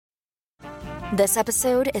This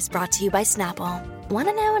episode is brought to you by Snapple. Want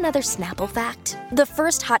to know another Snapple fact? The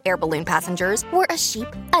first hot air balloon passengers were a sheep,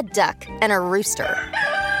 a duck, and a rooster.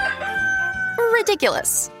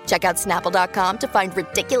 Ridiculous. Check out Snapple.com to find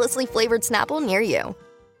ridiculously flavored Snapple near you.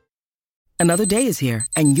 Another day is here,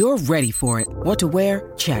 and you're ready for it. What to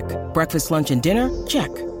wear? Check. Breakfast, lunch, and dinner?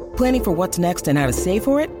 Check. Planning for what's next and how to save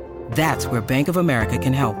for it? That's where Bank of America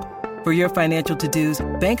can help. For your financial to-dos,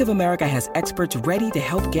 Bank of America has experts ready to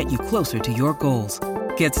help get you closer to your goals.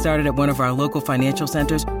 Get started at one of our local financial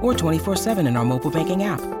centers or 24/7 in our mobile banking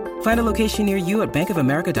app. Find a location near you at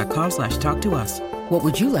bankofamerica.com/talktous. What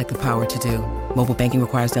would you like the power to do? Mobile banking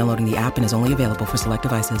requires downloading the app and is only available for select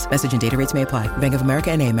devices. Message and data rates may apply. Bank of America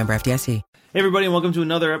N.A., member FDIC. Hey everybody, and welcome to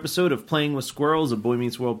another episode of Playing with Squirrels, a Boy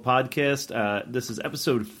Meets World podcast. This is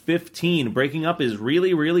episode 15. Breaking Up is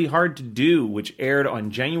Really, Really Hard to Do, which aired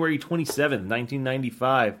on January 27th,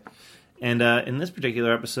 1995. And in this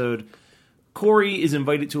particular episode, Corey is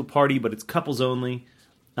invited to a party, but it's couples only.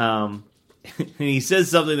 And he says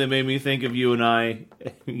something that made me think of you and I.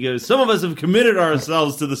 He goes, some of us have committed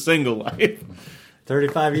ourselves to the single life.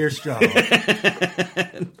 35 years strong.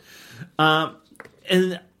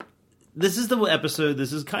 And this is the episode,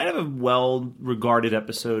 this is kind of a well-regarded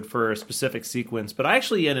episode for a specific sequence, but I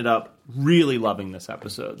actually ended up really loving this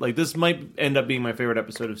episode. Like, this might end up being my favorite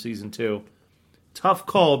episode of Season 2. Tough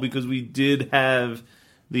call, because we did have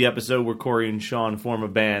the episode where Corey and Sean form a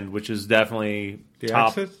band, which is definitely The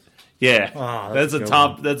top. Exit? Yeah, Oh, that's a good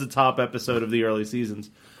top. one. That's a top episode of the early seasons.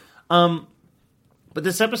 But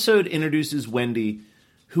this episode introduces Wendy,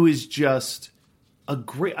 who is just a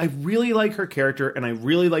great. I really like her character, and I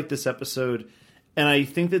really like this episode. And I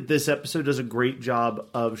think that this episode does a great job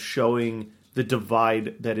of showing the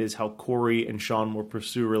divide that is how Corey and Sean will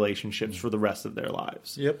pursue relationships for the rest of their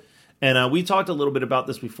lives. Yep. And we talked a little bit about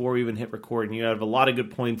this before we even hit record, and you have a lot of good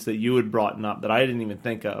points that you had brought up that I didn't even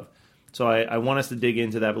think of. So I want us to dig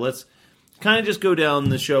into that. But let's kind of just go down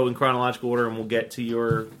the show in chronological order, and we'll get to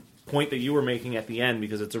your point that you were making at the end,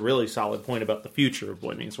 because it's a really solid point about the future of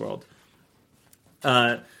Boy Meets World.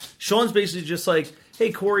 Sean's basically just like,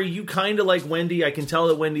 hey, Corey, you kind of like Wendy. I can tell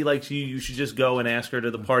that Wendy likes you. You should just go and ask her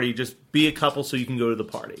to the party. Just be a couple so you can go to the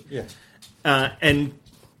party. Yeah. And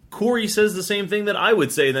Corey says the same thing that I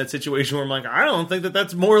would say in that situation, where I'm like, I don't think that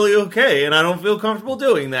that's morally okay, and I don't feel comfortable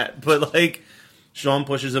doing that. But, like, Sean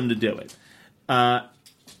pushes him to do it.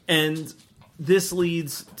 And this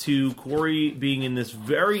leads to Corey being in this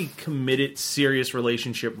very committed, serious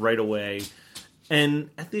relationship right away. And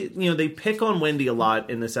they pick on Wendy a lot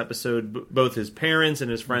in this episode, both his parents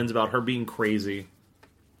and his friends, about her being crazy.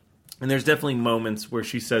 And there's definitely moments where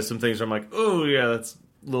she says some things where I'm like, oh, yeah, that's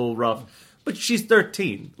a little rough. But she's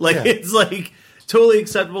 13. Like, yeah. It's like totally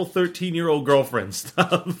acceptable 13-year-old girlfriend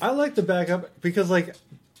stuff. I like the backup because, like,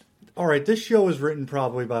 all right, this show was written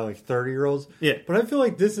probably by, like, 30-year-olds. Yeah. But I feel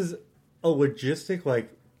like this is a logistic,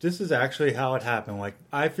 like, this is actually how it happened. Like,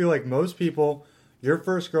 I feel like most people, your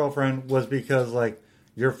first girlfriend was because, like,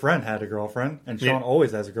 your friend had a girlfriend, and Sean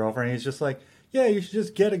always has a girlfriend. He's just like, yeah, you should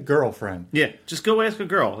just get a girlfriend. Yeah, just go ask a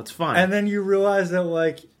girl. It's fine. And then you realize that,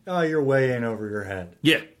 like, oh, you're way in over your head.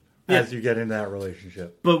 Yeah. As you get into that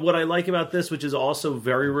relationship. But what I like about this, which is also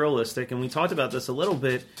very realistic, and we talked about this a little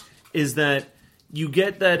bit, is that you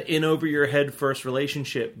get that in over your head first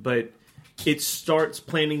relationship, but it starts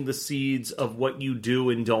planting the seeds of what you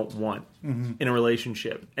do and don't want in a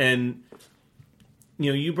relationship. And,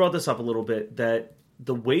 you brought this up a little bit, that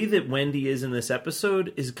the way that Wendy is in this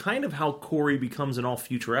episode is kind of how Corey becomes in all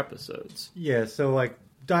future episodes. Yeah, so, like,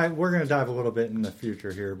 we're going to dive a little bit in the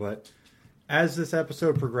future here, but as this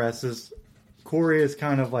episode progresses, Corey is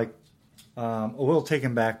kind of like a little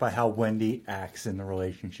taken back by how Wendy acts in the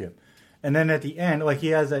relationship. And then at the end, like, he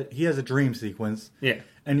has a dream sequence. Yeah.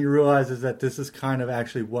 And he realizes that this is kind of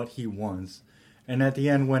actually what he wants. And at the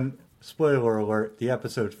end, when, spoiler alert, the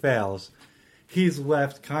episode fails, he's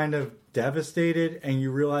left kind of devastated, and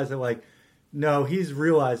you realize that, like, no, he's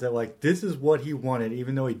realized that, like, this is what he wanted,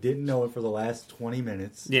 even though he didn't know it for the last 20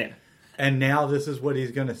 minutes. Yeah. And now this is what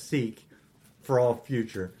he's going to seek for all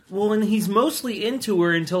future. Well, and he's mostly into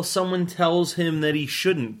her until someone tells him that he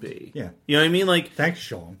shouldn't be. Yeah. You know what I mean? Like, thanks,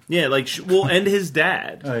 Sean. Yeah, like, well, and his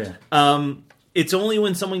dad. Oh, yeah. It's only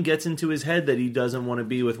when someone gets into his head that he doesn't want to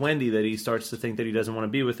be with Wendy that he starts to think that he doesn't want to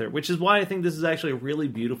be with her, which is why I think this is actually a really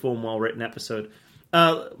beautiful and well-written episode.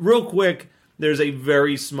 Real quick, there's a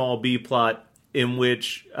very small B-plot in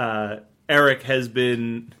which Eric has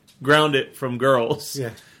been grounded from girls.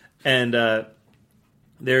 Yeah. And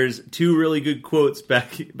there's two really good quotes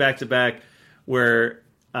back to back where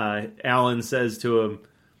Alan says to him,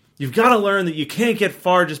 you've got to learn that you can't get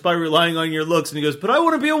far just by relying on your looks. And he goes, but I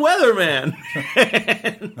want to be a weatherman.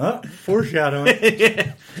 Foreshadowing.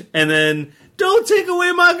 Yeah. And then, don't take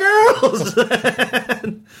away my girls.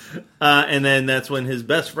 And then that's when his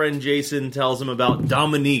best friend Jason tells him about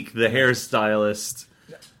Dominique, the hairstylist.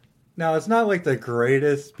 Now, it's not like the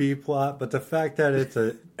greatest B-plot, but the fact that it's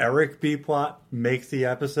a Eric B-plot makes the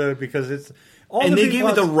episode, because it's... And they gave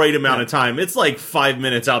it the right amount of time. It's like 5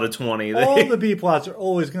 minutes out of 20. All the B-plots are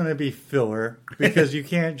always going to be filler, because you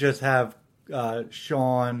can't just have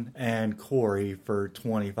Sean and Corey for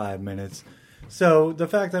 25 minutes. So the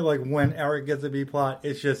fact that like when Eric gets a B-plot,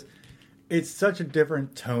 it's such a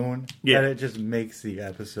different tone that it just makes the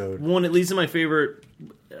episode. One, at least in my favorite,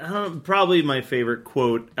 probably my favorite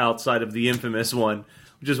quote outside of the infamous one,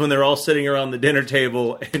 which is when they're all sitting around the dinner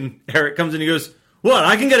table and Eric comes in and he goes, what,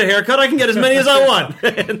 I can get a haircut? I can get as many as I want.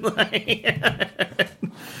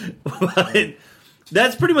 But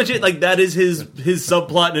that's pretty much it. Like, that is his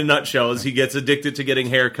subplot in a nutshell, is he gets addicted to getting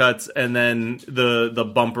haircuts, and then the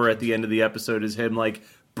bumper at the end of the episode is him, like,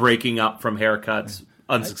 breaking up from haircuts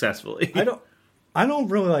unsuccessfully. I don't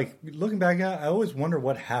really, like, looking back at it, I always wonder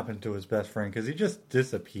what happened to his best friend, because he just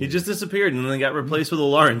disappeared. He just disappeared, and then got replaced with a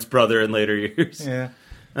Lawrence brother in later years. Yeah.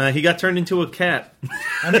 He got turned into a cat.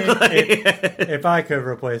 I mean, if I could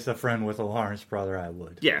replace a friend with a Lawrence brother, I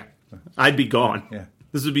would. Yeah. I'd be gone. Yeah.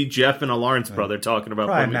 This would be Jeff and a Lawrence brother talking about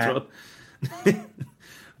Probably Bar Mitzvah.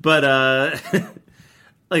 But,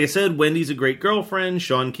 like I said, Wendy's a great girlfriend.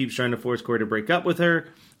 Sean keeps trying to force Corey to break up with her.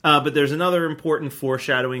 But there's another important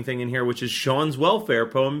foreshadowing thing in here, which is Sean's welfare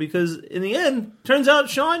poem, because in the end, turns out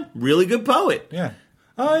Sean, really good poet. Yeah.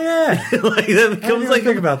 Oh, yeah. Like, that becomes like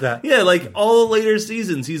think about that. Yeah, like all the later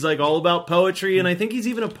seasons, he's like all about poetry, and I think he's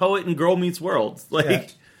even a poet in Girl Meets World.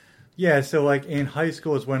 Like, yeah, so like in high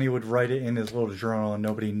school is when he would write it in his little journal and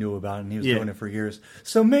nobody knew about it, and he was doing it for years.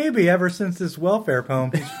 So maybe ever since this welfare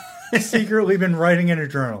poem, he's secretly been writing in a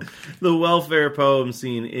journal. The welfare poem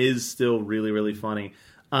scene is still really, really funny.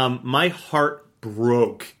 My heart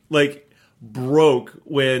broke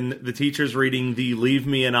when the teacher's reading the Leave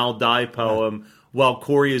Me and I'll Die poem while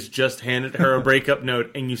Corey has just handed her a breakup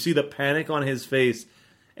note, and you see the panic on his face,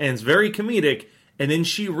 and it's very comedic, and then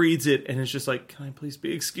she reads it, and it's just like, can I please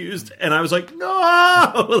be excused? And I was like,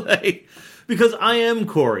 no! Like, because I am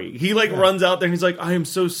Corey. He runs out there, and he's like, I am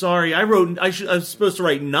so sorry. I was supposed to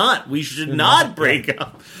write not. We should not break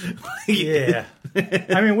up. Yeah.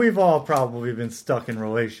 I mean, we've all probably been stuck in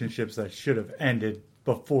relationships that should have ended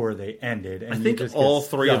before they ended. And I think all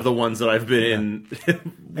three of the ones that I've been in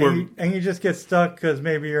were... And you just get stuck because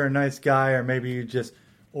maybe you're a nice guy, or maybe you just...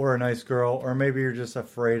 or a nice girl, or maybe you're just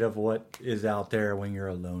afraid of what is out there when you're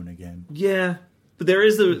alone again. Yeah. But there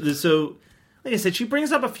is so... Like I said, she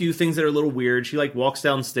brings up a few things that are a little weird. She, like, walks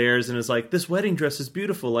downstairs and is like, this wedding dress is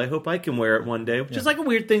beautiful. I hope I can wear it one day. Which is, like, a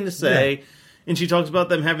weird thing to say. Yeah. And she talks about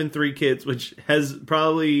them having 3 kids, which has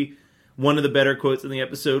probably... one of the better quotes in the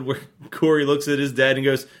episode where Corey looks at his dad and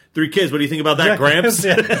goes, 3 kids, what do you think about that, Gramps?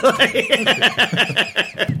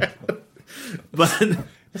 But we'll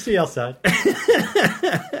see you outside.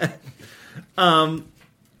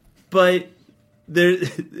 But there,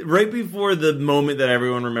 right before the moment that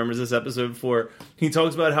everyone remembers this episode for, he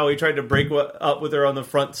talks about how he tried to break up with her on the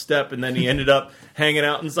front step, and then he ended up hanging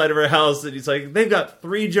out inside of her house, and he's like, they've got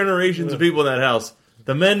 3 generations of people in that house.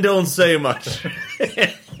 The men don't say much.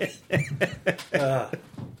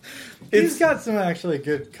 He's got some actually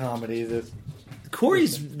good comedy. This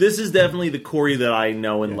is definitely the Corey that I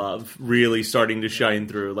know and love, really starting to shine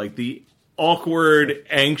through. Like the awkward,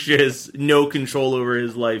 anxious, no control over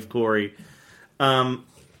his life Corey.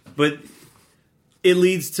 But it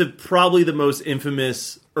leads to probably the most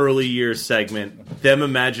infamous early years segment, them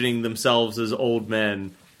imagining themselves as old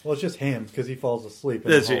men. Well, it's just him, because he falls asleep.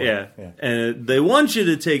 Yeah. And they want you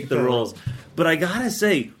to take the roles. But I gotta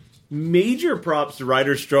say, major props to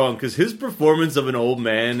Ryder Strong, because his performance of an old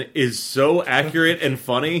man is so accurate and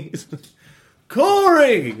funny.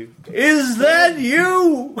 Corey, is that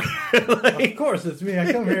you? Of course, it's me.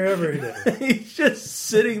 I come here every day. He's just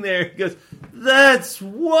sitting there. He goes, that's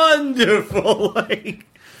wonderful. Like,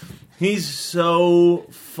 he's so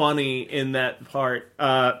funny in that part.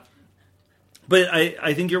 But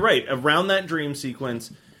I think you're right. Around that dream sequence,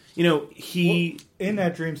 in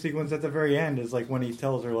that dream sequence at the very end is like when he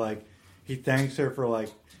tells her, like, he thanks her for, like,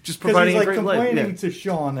 just providing he's, a like, great life. complaining to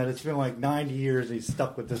Sean that it's been like 90 years he's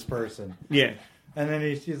stuck with this person. Yeah. And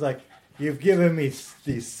then she's like, you've given me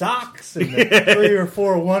these socks and the 3 or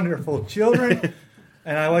 4 wonderful children.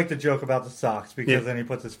 And I like the joke about the socks, because then he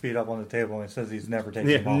puts his feet up on the table and says he's never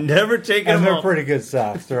taken them off. Never taken them off. And they're pretty good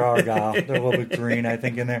socks. They're Argyle. They're a little bit green, I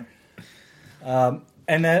think, in there.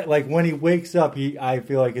 And that, like, when he wakes up, I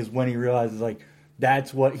feel like is when he realizes, like,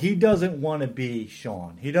 that's what he doesn't want to be.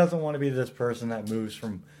 Sean, he doesn't want to be this person that moves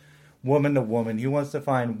from woman to woman. He wants to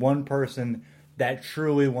find one person that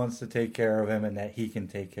truly wants to take care of him and that he can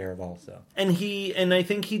take care of also. And I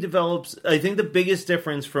think he develops. I think the biggest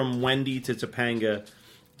difference from Wendy to Topanga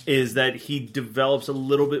is that he develops a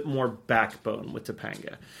little bit more backbone with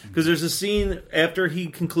Topanga. Because there's a scene after he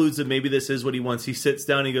concludes that maybe this is what he wants. He sits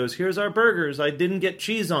down and he goes, "Here's our burgers. I didn't get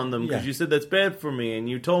cheese on them because you said that's bad for me. And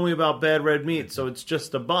you told me about bad red meat, so it's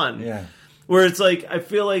just a bun." Yeah. Where it's like, I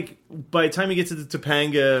feel like by the time he gets to the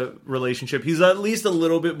Topanga relationship, he's at least a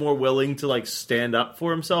little bit more willing to, like, stand up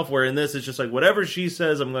for himself. Where in this, it's just like, whatever she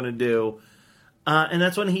says, I'm going to do. And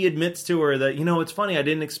that's when he admits to her that, it's funny, I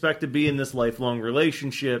didn't expect to be in this lifelong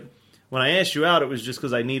relationship. When I asked you out, it was just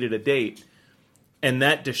because I needed a date. And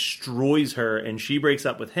that destroys her, and she breaks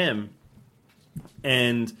up with him.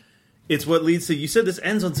 And it's what leads to, you said this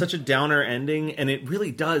ends on such a downer ending, and it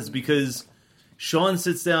really does, because Sean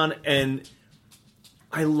sits down, and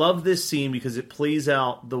I love this scene because it plays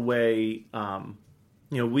out the way,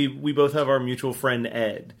 we both have our mutual friend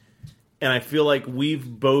Ed. And I feel like we've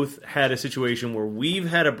both had a situation where we've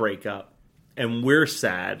had a breakup and we're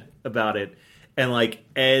sad about it. And, like,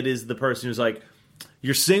 Ed is the person who's like,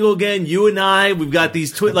 "You're single again, you and I, we've got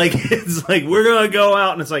these like, it's like, we're going to go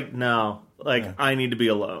out." And it's like, no, like, I need to be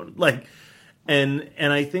alone. Like, and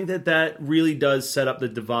I think that really does set up the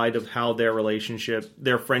divide of how their relationship,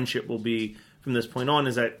 their friendship will be from this point on,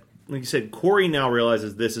 is that, like you said, Corey now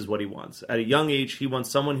realizes this is what he wants. At a young age, he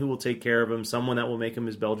wants someone who will take care of him, someone that will make him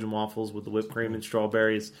his Belgian waffles with the whipped cream and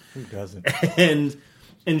strawberries. Who doesn't?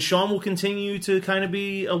 And Sean will continue to kind of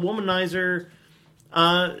be a womanizer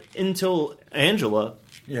until Angela,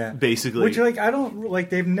 basically. Which, like, I don't,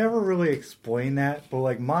 like, they've never really explained that, but,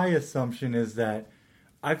 like, my assumption is that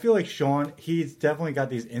I feel like Sean, he's definitely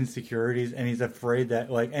got these insecurities, and he's afraid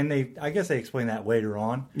that, like, and I guess they explain that later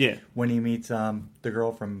on. Yeah. When he meets the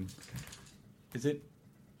girl from, is it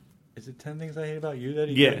 10 Things I Hate About You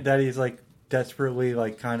that he's, like, desperately,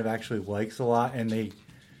 like, kind of actually likes a lot, and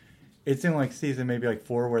it's in, like, season maybe, like,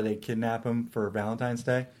 4 where they kidnap him for Valentine's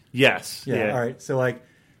Day. Yes. Yeah. All right. So, like,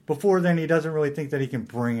 before then, he doesn't really think that he can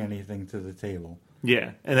bring anything to the table.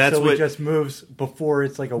 Yeah, and that's so what... it just moves before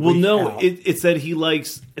it's like a week out. It's that he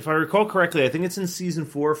likes, if I recall correctly, I think it's in season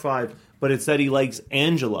 4 or 5, but it's that he likes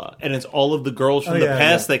Angela, and it's all of the girls from the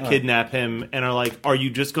past that kidnap him and are like, "Are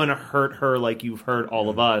you just going to hurt her like you've hurt all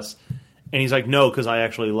of us?" And he's like, "No, because I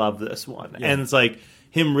actually love this one." Yeah. And it's like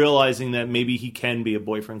him realizing that maybe he can be a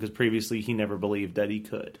boyfriend, because previously he never believed that he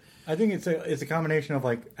could. I think it's a combination of,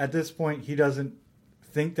 like, at this point, he doesn't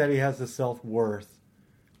think that he has the self-worth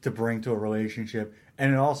to bring to a relationship,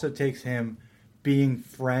 and it also takes him being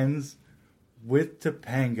friends with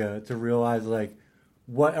Topanga to realize, like,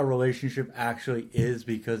 what a relationship actually is,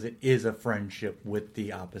 because it is a friendship with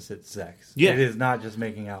the opposite sex. Yeah. It is not just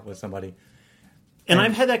making out with somebody. And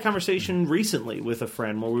I've had that conversation recently with a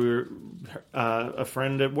friend where we were, a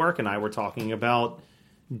friend at work and I were talking about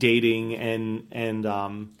dating and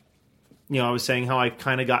I was saying how I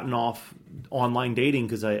kind of gotten off online dating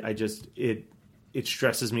because I just, it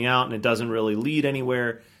stresses me out and it doesn't really lead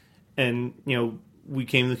anywhere. And, we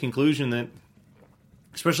came to the conclusion that,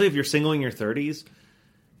 especially if you're single in your 30s,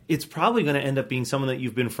 it's probably going to end up being someone that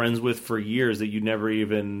you've been friends with for years that you never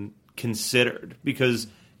even considered, because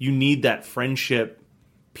you need that friendship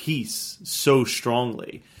piece so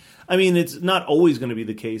strongly. I mean, it's not always going to be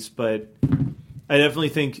the case, but I definitely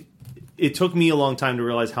think it took me a long time to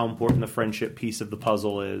realize how important the friendship piece of the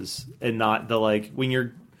puzzle is, and not the, like, when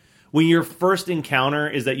your first encounter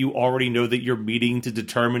is that you already know that you're meeting to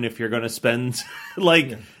determine if you're going to spend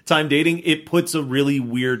time dating, it puts a really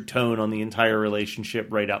weird tone on the entire relationship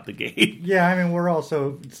right out the gate. Yeah, I mean, we're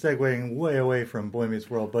also segueing way away from Boy Meets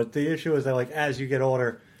World, but the issue is that, like, as you get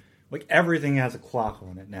older, like, everything has a clock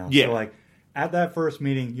on it now. Yeah. So, like, at that first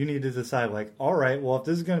meeting, you need to decide, like, all right, well, if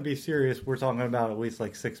this is going to be serious, we're talking about at least,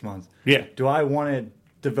 like, 6 months. Yeah. Do I want to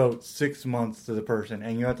devote 6 months to the person?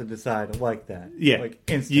 And you have to decide like that. Yeah. Like,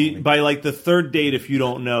 instantly. By, like, the third date, if you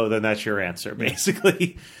don't know, then that's your answer,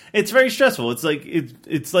 basically. It's very stressful. It's like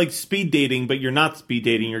it's like speed dating, but you're not speed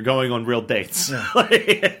dating. You're going on real dates.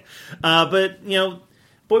 Yeah. But,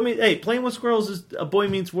 Playing with Squirrels is a Boy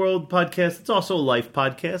Meets World podcast. It's also a life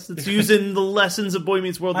podcast. It's using the lessons of Boy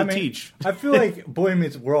Meets World to teach. I feel like Boy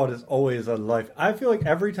Meets World is always a life. I feel like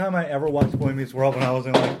every time I ever watched Boy Meets World when I was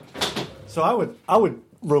in, like... So I would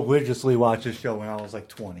religiously watch this show when I was like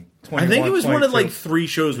 20. I think it was 22. One of like 3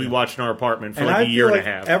 shows we watched in our apartment for like a year and a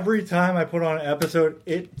half. Every time I put on an episode,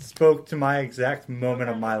 it spoke to my exact moment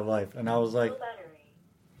of my life. And I was like...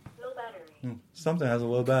 No battery. Something has a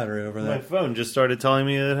low battery over My there. phone just started telling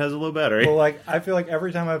me it has a low battery. Well, like, I feel like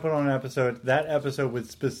every time I put on an episode, that episode would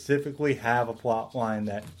specifically have a plot line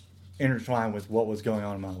that intertwined with what was going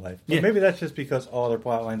on in my life. But Yeah. maybe that's just because all their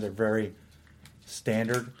plot lines are very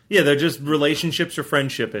standard. Yeah, they're just relationships or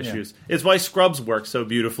friendship issues. It's why Scrubs works so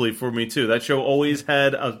beautifully for me, too. That show always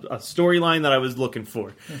had a storyline that I was looking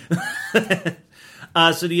for.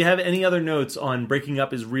 So do you have any other notes on breaking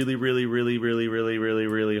up is really, really, really, really, really, really,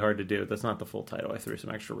 really hard to do? That's not the full title. I threw some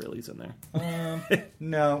extra reallys in there.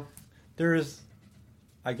 No.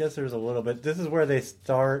 I guess there's a little bit. This is where they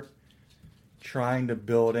start trying to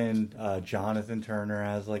build in Jonathan Turner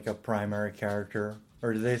as like a primary character.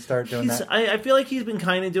 Or do they start doing that? I feel like he's been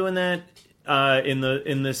kind of doing that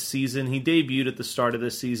in this season. He debuted at the start of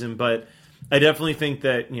this season, but I definitely think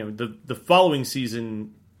that the following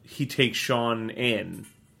season he takes Sean in,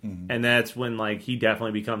 and that's when like he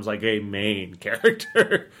definitely becomes like a main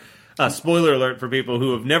character. Spoiler alert for people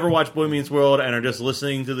who have never watched Boy Meets World and are just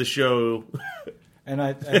listening to the show. And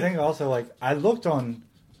I think also, like, I looked on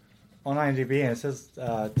IMDb and it says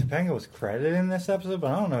Topanga was credited in this episode, but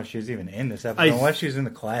I don't know if she's even in this episode unless she's in the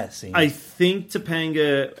class scene. I think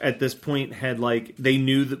Topanga at this point had like they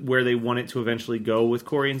knew where they wanted to eventually go with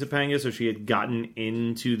Corey and Topanga, so she had gotten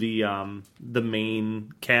into the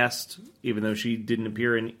main cast, even though she didn't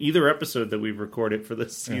appear in either episode that we've recorded for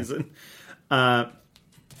this season.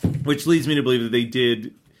 Which leads me to believe that they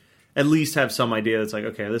did at least have some idea that's like,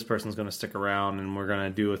 okay, this person's going to stick around and we're going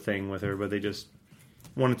to do a thing with her, but they just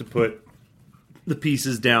wanted to put the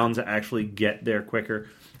pieces down to actually get there quicker.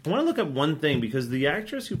 I want to look at one thing because the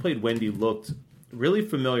actress who played Wendy looked really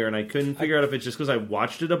familiar, and I couldn't figure out if it's just because I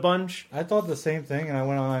watched it a bunch. I thought the same thing, and I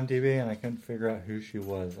went on IMDb, and I couldn't figure out who she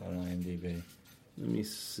was on IMDb. Let me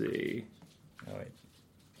see. Oh, wait.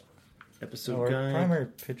 Episode Her guide. primary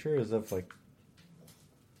picture is of, like...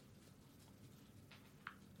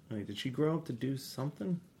 Wait, did she grow up to do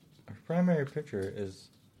something? Her primary picture is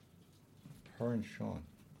her and Sean.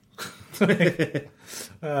 And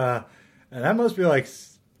that must be like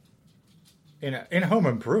in Home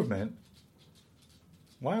Improvement.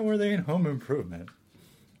 Why were they in Home Improvement?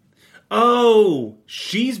 Oh,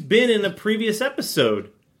 she's been in a previous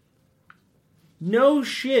episode. No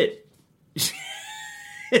shit.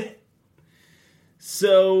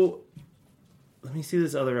 So, let me see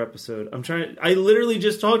this other episode. I literally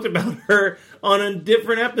just talked about her on a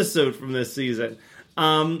different episode from this season.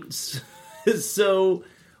 So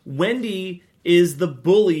Wendy is the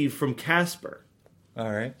bully from Casper.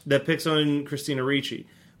 All right. That picks on Christina Ricci.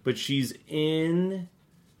 But she's in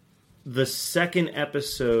the second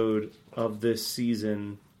episode of this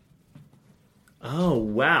season. Oh,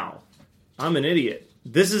 wow. I'm an idiot.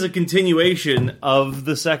 This is a continuation of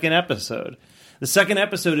the second episode. The second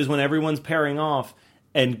episode is when everyone's pairing off,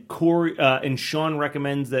 and Corey and Sean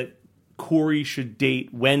recommends that Corey should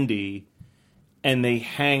date Wendy, and they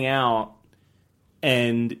hang out,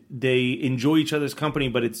 and they enjoy each other's company,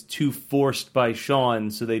 but it's too forced by Sean,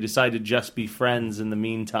 so they decide to just be friends in the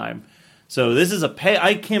meantime. So this is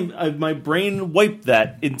I can't. My brain wiped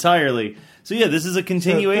that entirely. So yeah, this is a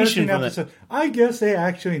continuation from that. I guess they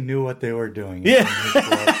actually knew what they were doing. Yeah.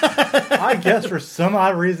 I guess for some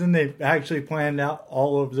odd reason they actually planned out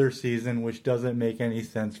all of their season, which doesn't make any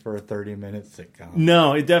sense for a 30-minute sitcom.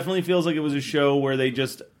 No, it definitely feels like it was a show where they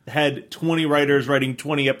just had 20 writers writing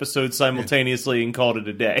 20 episodes simultaneously and called it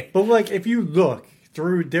a day. But like, if you look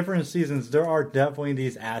through different seasons, there are definitely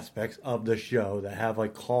these aspects of the show that have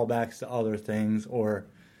like callbacks to other things, or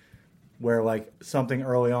where like something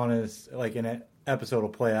early on is like in an episode will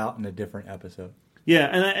play out in a different episode. Yeah,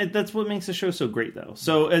 and that's what makes the show so great, though.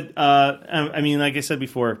 So, I mean, like I said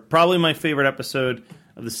before, probably my favorite episode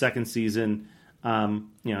of the second season.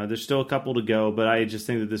 There's still a couple to go, but I just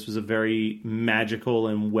think that this was a very magical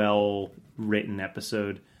and well-written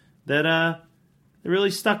episode that it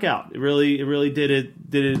really stuck out. It really did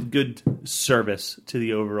a good service to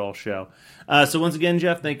the overall show. So once again,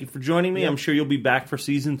 Jeff, thank you for joining me. Yep. I'm sure you'll be back for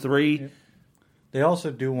season 3. Yep. They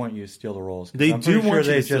also do want you to steal the roles. They do want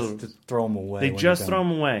you to steal them. They just throw them away. They just throw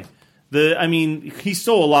them away. He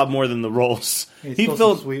stole a lot more than the roles. He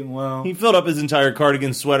stole some Sweet and Low. He filled up his entire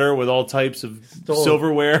cardigan sweater with all types of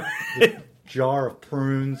silverware. A jar of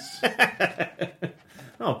prunes.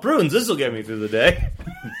 Oh, prunes! This will get me through the day.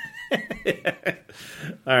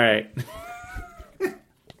 All right.